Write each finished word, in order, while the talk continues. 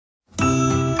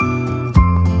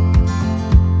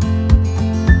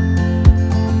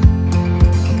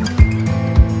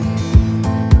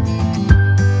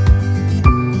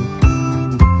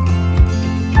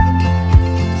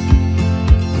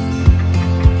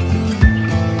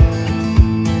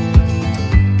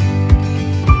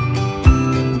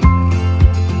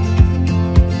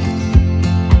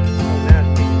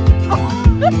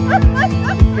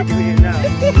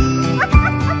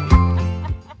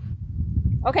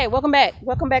Okay, welcome back.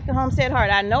 Welcome back to Homestead Heart.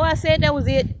 I know I said that was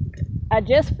it. I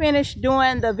just finished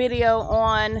doing the video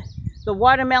on the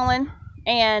watermelon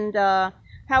and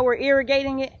how we're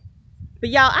irrigating it.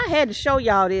 But y'all, I had to show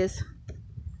y'all this.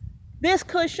 This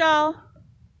Cushaw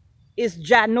is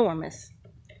ginormous.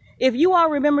 If you all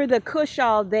remember the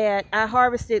Cushaw that I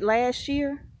harvested last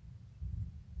year,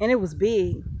 and it was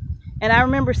big. And I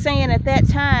remember saying at that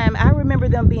time, I remember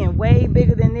them being way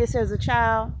bigger than this as a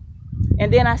child.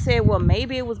 And then I said, well,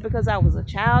 maybe it was because I was a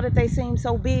child that they seemed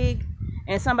so big.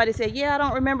 And somebody said, yeah, I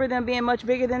don't remember them being much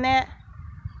bigger than that.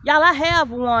 Y'all, I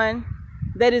have one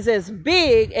that is as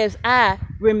big as I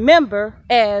remember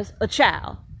as a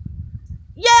child.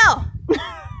 Yeah.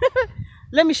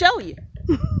 Let me show you.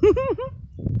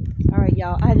 All right,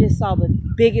 y'all, I just saw the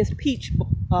biggest peach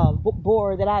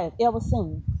borer that I have ever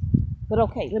seen. But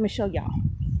okay, let me show y'all.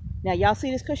 Now, y'all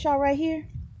see this Cushaw right here?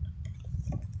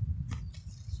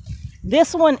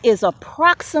 This one is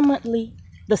approximately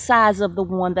the size of the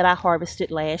one that I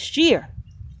harvested last year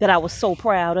that I was so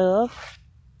proud of.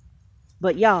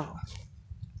 But y'all,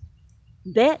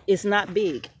 that is not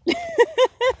big.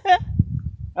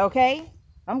 Okay,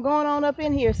 I'm going on up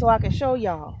in here so I can show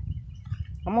y'all.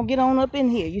 I'm gonna get on up in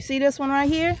here. You see this one right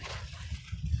here?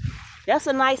 That's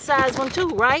a nice size one too,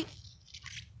 right?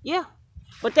 Yeah,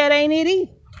 but that ain't it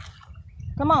either.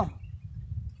 Come on,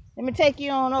 let me take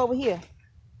you on over here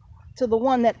to the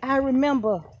one that I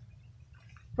remember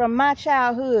from my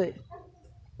childhood.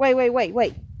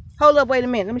 Wait. Hold up, wait a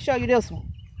minute. Let me show you this one.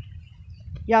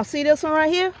 Y'all see this one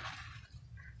right here?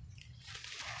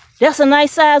 That's a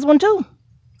nice size one too,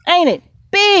 ain't it?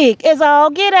 Big as all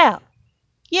get out.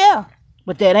 Yeah,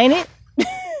 but that ain't it.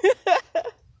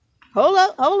 Hold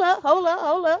up.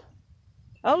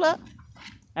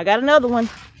 I got another one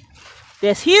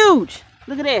that's huge.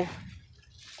 Look at there.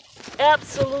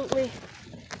 Absolutely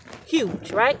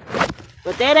huge, right?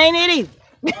 But that ain't it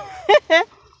either.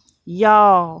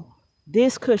 Y'all,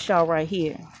 this Cushaw right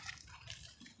here,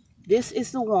 this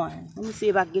is the one. Let me see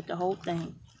if I can get the whole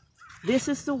thing. This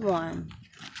is the one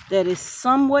that is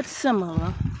somewhat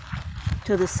similar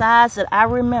to the size that I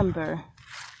remember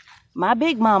my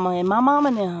big mama and my mama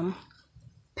and them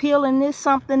peeling this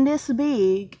something this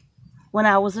big when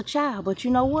I was a child. But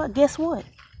you know what? Guess what?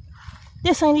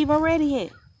 This ain't even ready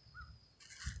yet.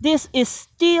 This is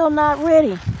still not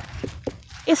ready.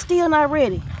 It's still not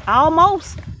ready.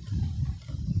 Almost.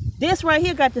 This right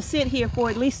here got to sit here for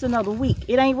at least another week.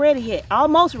 It ain't ready yet.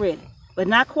 Almost ready, but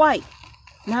not quite.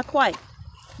 Not quite.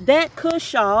 That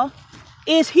Cushaw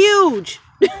is huge.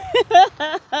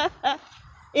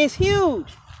 It's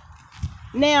huge.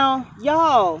 Now,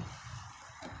 y'all,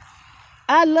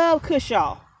 I love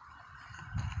Cushaw.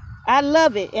 I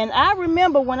love it. And I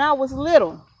remember when I was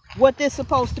little what this is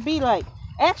supposed to be like.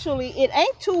 Actually, it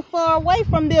ain't too far away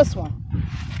from this one.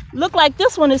 Look like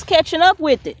this one is catching up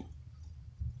with it.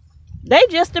 They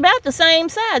just about the same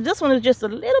size. This one is just a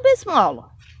little bit smaller,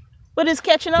 but it's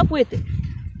catching up with it.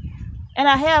 And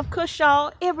I have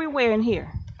Cushaw everywhere in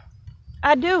here.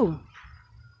 I do.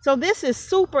 So this is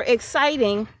super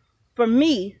exciting for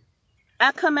me.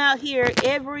 I come out here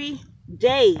every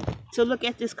day to look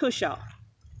at this Cushaw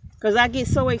because I get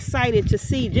so excited to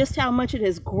see just how much it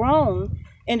has grown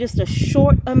in just a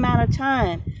short amount of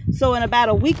time. So in about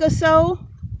a week or so,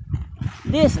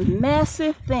 this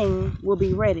massive thing will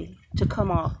be ready to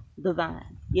come off the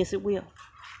vine. Yes, it will.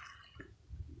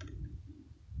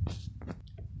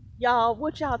 Y'all,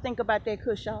 what y'all think about that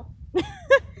Cushaw?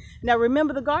 Now,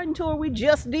 remember the garden tour we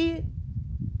just did?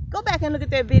 Go back and look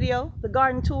at that video, the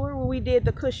garden tour where we did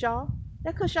the Cushaw.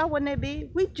 That Cushaw wasn't that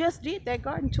big. We just did that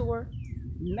garden tour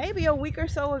maybe a week or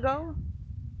so ago.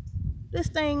 This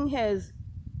thing has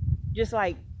just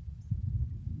like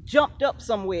jumped up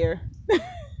somewhere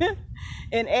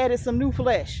and added some new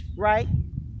flesh, right?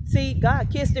 See, God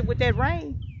kissed it with that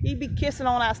rain. He be kissing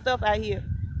on our stuff out here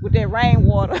with that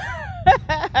rainwater.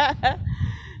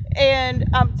 And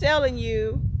I'm telling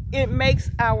you, it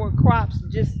makes our crops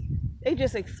they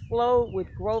just explode with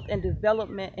growth and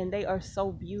development, and they are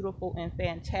so beautiful and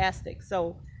fantastic.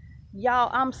 So y'all,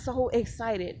 I'm so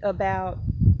excited about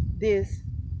this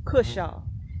Cushaw.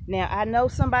 Now, I know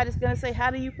somebody's gonna say, how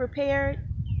do you prepare it?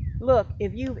 Look,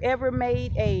 if you've ever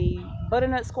made a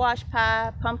butternut squash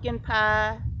pie, pumpkin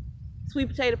pie, sweet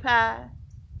potato pie,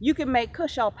 you can make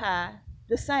Cushaw pie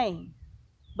the same.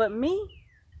 But me,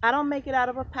 I don't make it out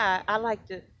of a pie. I like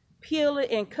to peel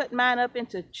it and cut mine up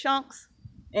into chunks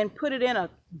and put it in a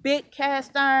big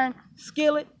cast iron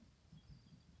skillet.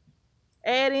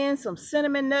 Add in some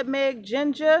cinnamon, nutmeg,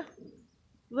 ginger,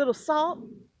 little salt,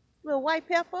 little white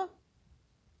pepper.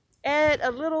 Add a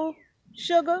little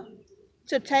sugar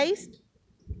to taste.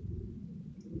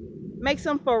 Make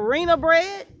some farina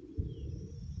bread.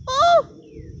 Ooh.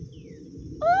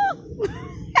 Ooh.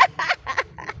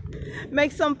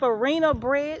 Make some farina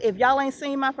bread. If y'all ain't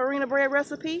seen my farina bread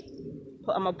recipe,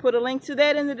 I'm going to put a link to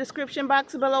that in the description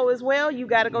box below as well. You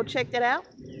got to go check that out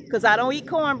because I don't eat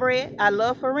cornbread. I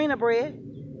love farina bread,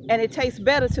 and it tastes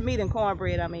better to me than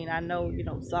cornbread. I mean, I know, you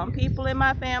know, some people in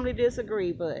my family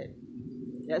disagree, but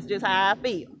that's just how I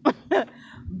feel.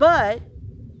 But,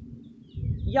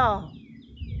 y'all,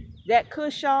 that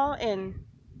Cushaw and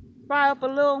fry up a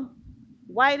little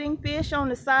whiting fish on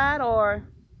the side or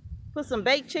put some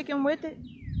baked chicken with it.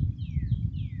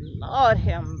 Lord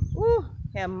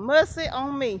have mercy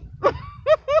on me.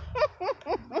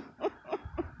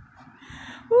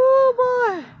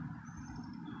 Oh boy.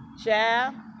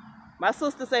 Child. My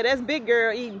sister say that's big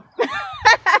girl eating.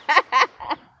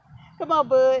 Come on,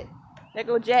 bud. There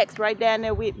go Jax right down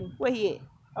there with me. Where he at?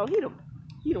 Oh, he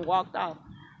done walked off.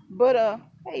 But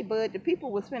hey bud, the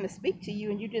people was finna speak to you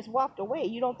and you just walked away.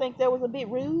 You don't think that was a bit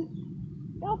rude?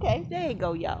 Okay, there you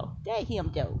go, y'all. There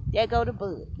him, Joe. There go the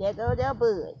bud. There go the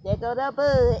bud. There go the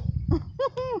bud.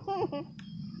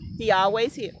 He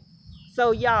always here.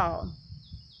 So, y'all,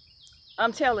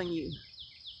 I'm telling you,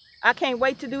 I can't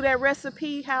wait to do that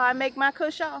recipe, how I make my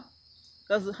Cushaw.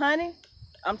 Because, honey,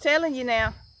 I'm telling you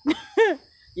now,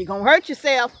 you're going to hurt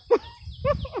yourself.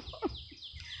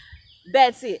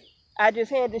 That's it. I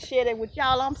just had to share that with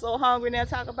y'all. I'm so hungry now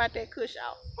talking about that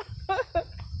Cushaw.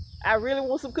 I really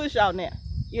want some Cushaw now,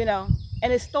 you know.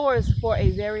 And it stores for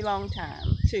a very long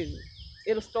time, too.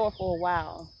 It'll store for a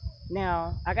while.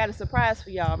 Now, I got a surprise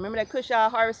for y'all. Remember that Cushaw I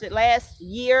harvested last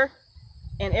year?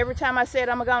 And every time I said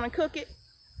I'm going to cook it,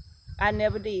 I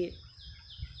never did.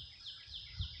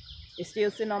 It's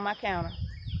still sitting on my counter.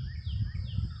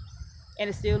 And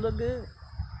it still look good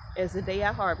as the day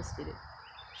I harvested it.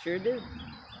 Sure do.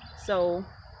 So,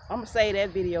 I'm going to save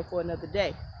that video for another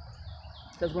day.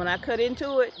 Because when I cut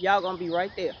into it, y'all going to be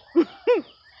right there.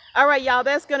 All right, y'all,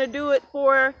 that's going to do it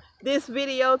for this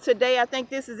video today. I think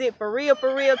this is it for real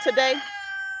today.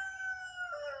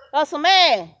 Hustle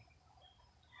man.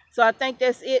 So I think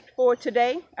that's it for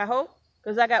today, I hope.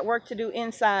 Because I got work to do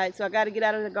inside, so I got to get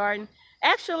out of the garden.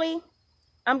 Actually,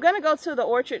 I'm going to go to the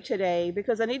orchard today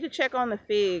because I need to check on the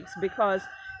figs because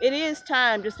it is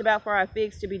time just about for our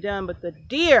figs to be done. But the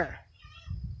deer,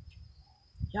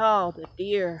 y'all, the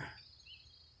deer,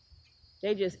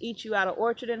 they just eat you out of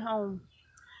orchard and home.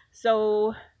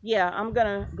 So, yeah, I'm going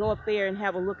to go up there and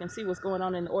have a look and see what's going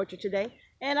on in the orchard today.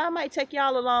 And I might take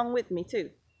y'all along with me, too.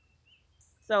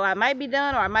 So, I might be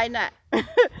done or I might not.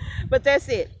 But that's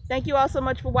it. Thank you all so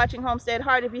much for watching Homestead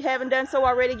Heart. If you haven't done so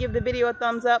already, give the video a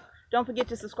thumbs up. Don't forget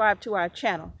to subscribe to our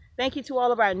channel. Thank you to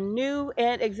all of our new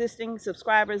and existing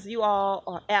subscribers. You all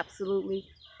are absolutely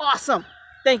awesome.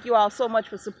 Thank you all so much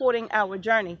for supporting our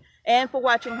journey and for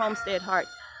watching Homestead Heart.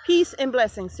 Peace and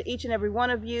blessings to each and every one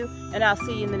of you, and I'll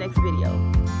see you in the next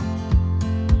video.